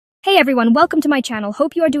Hey everyone, welcome to my channel.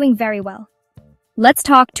 Hope you are doing very well. Let's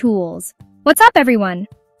talk tools. What's up everyone?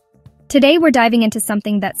 Today we're diving into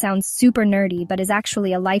something that sounds super nerdy but is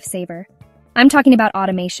actually a lifesaver. I'm talking about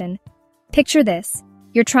automation. Picture this.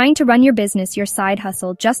 You're trying to run your business, your side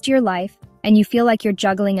hustle, just your life, and you feel like you're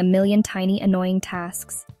juggling a million tiny annoying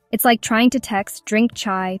tasks. It's like trying to text, drink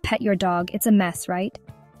chai, pet your dog. It's a mess, right?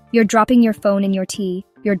 You're dropping your phone in your tea.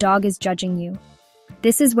 Your dog is judging you.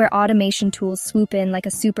 This is where automation tools swoop in like a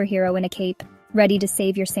superhero in a cape, ready to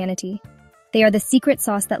save your sanity. They are the secret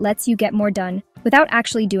sauce that lets you get more done without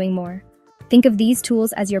actually doing more. Think of these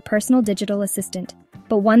tools as your personal digital assistant,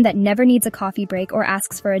 but one that never needs a coffee break or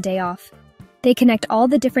asks for a day off. They connect all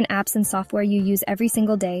the different apps and software you use every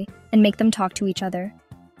single day and make them talk to each other.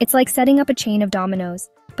 It's like setting up a chain of dominoes,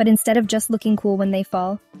 but instead of just looking cool when they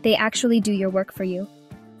fall, they actually do your work for you.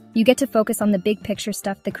 You get to focus on the big picture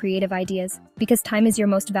stuff, the creative ideas, because time is your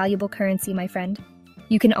most valuable currency, my friend.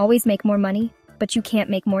 You can always make more money, but you can't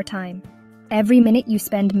make more time. Every minute you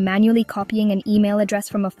spend manually copying an email address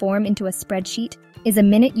from a form into a spreadsheet is a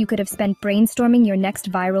minute you could have spent brainstorming your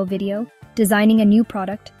next viral video, designing a new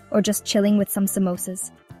product, or just chilling with some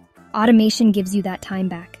samosas. Automation gives you that time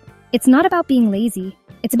back. It's not about being lazy,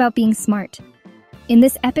 it's about being smart. In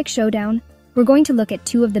this epic showdown, we're going to look at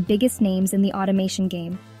two of the biggest names in the automation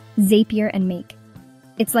game, Zapier and Make.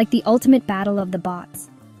 It's like the ultimate battle of the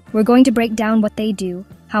bots. We're going to break down what they do,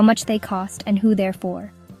 how much they cost, and who they're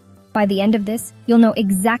for. By the end of this, you'll know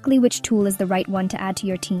exactly which tool is the right one to add to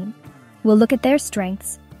your team. We'll look at their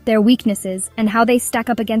strengths, their weaknesses, and how they stack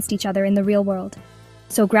up against each other in the real world.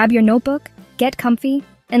 So grab your notebook, get comfy,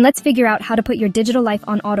 and let's figure out how to put your digital life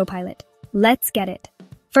on autopilot. Let's get it.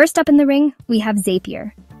 First up in the ring, we have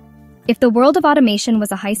Zapier. If the world of automation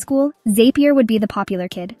was a high school, Zapier would be the popular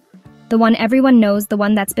kid. The one everyone knows, the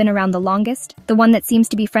one that's been around the longest, the one that seems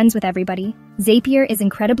to be friends with everybody. Zapier is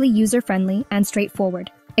incredibly user-friendly and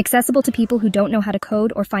straightforward, accessible to people who don't know how to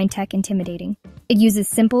code or find tech intimidating. It uses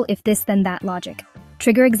simple if this then that logic.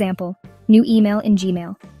 Trigger example, new email in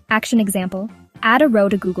Gmail. Action example, add a row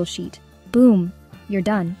to Google Sheet. Boom, you're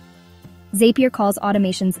done. Zapier calls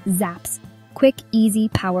automations zaps. Quick, easy,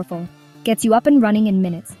 powerful. Gets you up and running in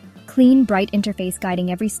minutes. Clean, bright interface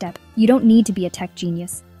guiding every step. You don't need to be a tech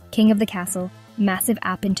genius. King of the castle, massive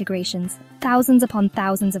app integrations, thousands upon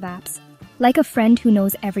thousands of apps. Like a friend who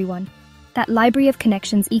knows everyone. That library of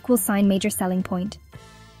connections equals major selling point.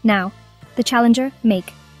 Now, the challenger,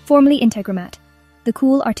 Make, formerly Integromat. The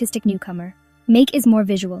cool artistic newcomer. Make is more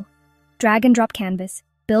visual. Drag and drop canvas,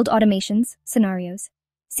 build automations, scenarios.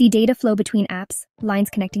 See data flow between apps, lines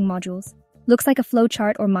connecting modules. Looks like a flow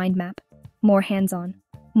chart or mind map. More hands-on.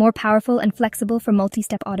 More powerful and flexible for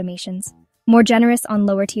multi-step automations. More generous on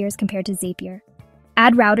lower tiers compared to Zapier.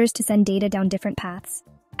 Add routers to send data down different paths.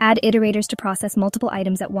 Add iterators to process multiple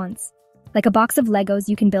items at once. Like a box of Legos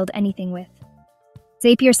you can build anything with.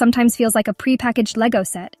 Zapier sometimes feels like a pre-packaged Lego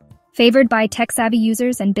set, favored by tech-savvy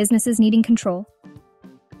users and businesses needing control.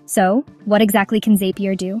 So, what exactly can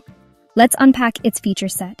Zapier do? Let's unpack its feature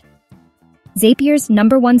set. Zapier's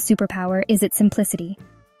number one superpower is its simplicity.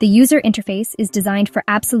 The user interface is designed for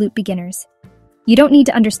absolute beginners. You don't need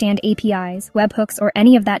to understand APIs, webhooks, or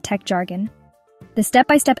any of that tech jargon. The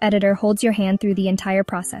step-by-step editor holds your hand through the entire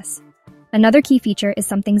process. Another key feature is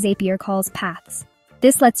something Zapier calls paths.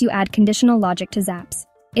 This lets you add conditional logic to zaps.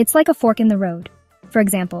 It's like a fork in the road. For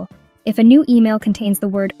example, if a new email contains the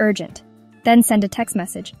word urgent, then send a text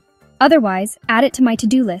message. Otherwise, add it to my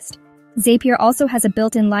to-do list. Zapier also has a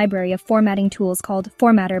built-in library of formatting tools called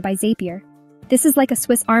Formatter by Zapier. This is like a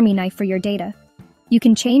Swiss Army knife for your data. You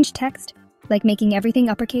can change text, like making everything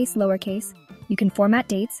uppercase, lowercase. You can format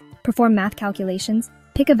dates, perform math calculations,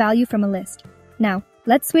 pick a value from a list. Now,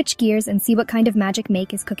 let's switch gears and see what kind of magic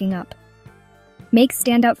Make is cooking up. Make's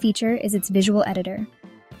standout feature is its visual editor.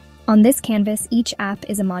 On this canvas, each app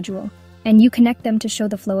is a module, and you connect them to show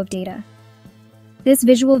the flow of data. This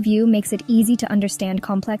visual view makes it easy to understand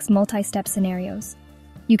complex multi-step scenarios.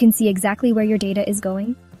 You can see exactly where your data is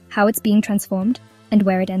going, how it's being transformed, and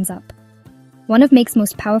where it ends up. One of Make's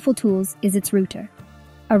most powerful tools is its router.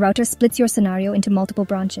 A router splits your scenario into multiple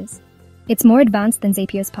branches. It's more advanced than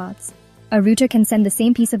Zapier's paths. A router can send the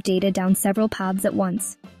same piece of data down several paths at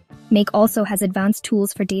once. Make also has advanced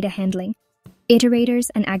tools for data handling, iterators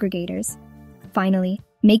and aggregators. Finally,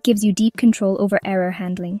 Make gives you deep control over error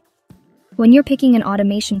handling. When you're picking an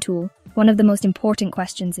automation tool, one of the most important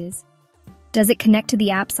questions is, does it connect to the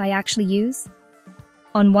apps I actually use?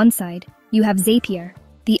 On one side, you have Zapier,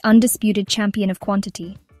 the undisputed champion of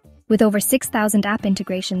quantity. With over 6,000 app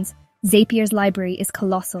integrations, Zapier's library is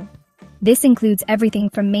colossal. This includes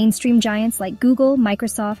everything from mainstream giants like Google,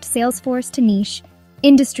 Microsoft, Salesforce to niche,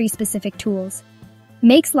 Industry-specific tools.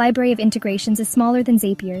 Make's library of integrations is smaller than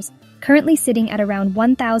Zapier's, currently sitting at around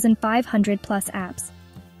 1,500 plus apps.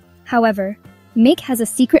 However, Make has a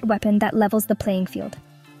secret weapon that levels the playing field: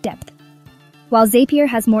 depth. While Zapier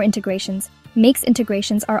has more integrations, Make's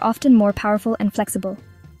integrations are often more powerful and flexible.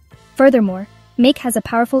 Furthermore, Make has a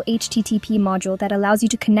powerful HTTP module that allows you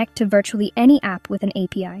to connect to virtually any app with an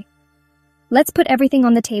API. Let's put everything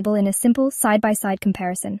on the table in a simple side-by-side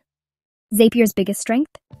comparison. Zapier's biggest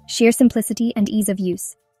strength? Sheer simplicity and ease of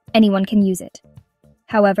use. Anyone can use it.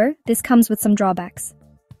 However, this comes with some drawbacks.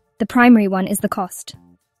 The primary one is the cost.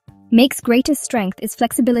 Make's greatest strength is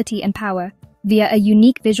flexibility and power via a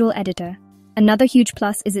unique visual editor. Another huge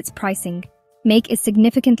plus is its pricing. Make is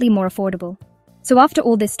significantly more affordable. So after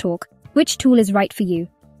all this talk, which tool is right for you?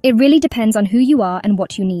 It really depends on who you are and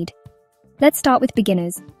what you need. Let's start with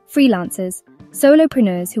beginners, freelancers,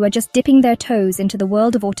 solopreneurs who are just dipping their toes into the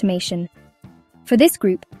world of automation. For this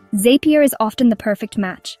group, Zapier is often the perfect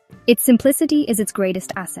match. Its simplicity is its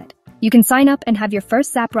greatest asset. You can sign up and have your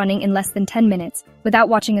first Zap running in less than 10 minutes without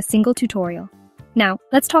watching a single tutorial. Now,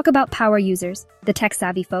 let's talk about power users, the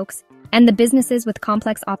tech-savvy folks, and the businesses with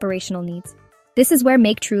complex operational needs. This is where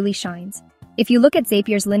Make truly shines. If you look at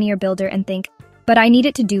Zapier's linear builder and think, but I need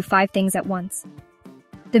it to do 5 things at once.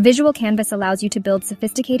 The visual canvas allows you to build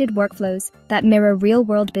sophisticated workflows that mirror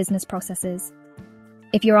real-world business processes.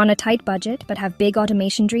 If you're on a tight budget but have big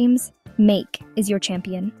automation dreams, Make is your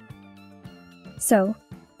champion. So,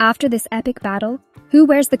 after this epic battle, who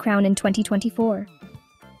wears the crown in 2024?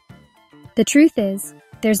 The truth is,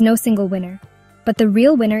 there's no single winner, but the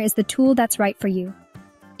real winner is the tool that's right for you.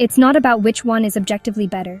 It's not about which one is objectively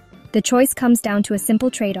better. The choice comes down to a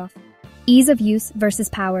simple trade-off: ease of use versus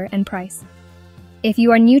power and price. If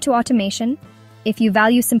you are new to automation, if you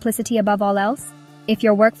value simplicity above all else, if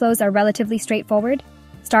your workflows are relatively straightforward,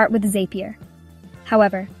 start with Zapier.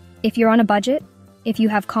 However, if you're on a budget, if you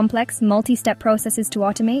have complex, multi-step processes to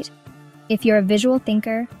automate, if you're a visual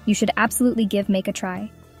thinker, you should absolutely give Make a try.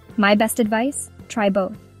 My best advice? Try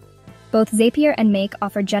both. Both Zapier and Make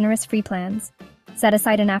offer generous free plans. Set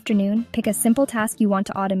aside an afternoon, pick a simple task you want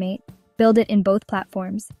to automate, build it in both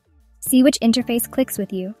platforms. See which interface clicks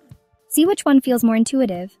with you. See which one feels more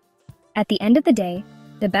intuitive. At the end of the day,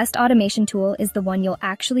 the best automation tool is the one you'll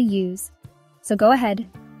actually use. So go ahead,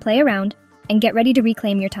 play around, and get ready to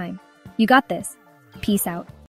reclaim your time. You got this. Peace out.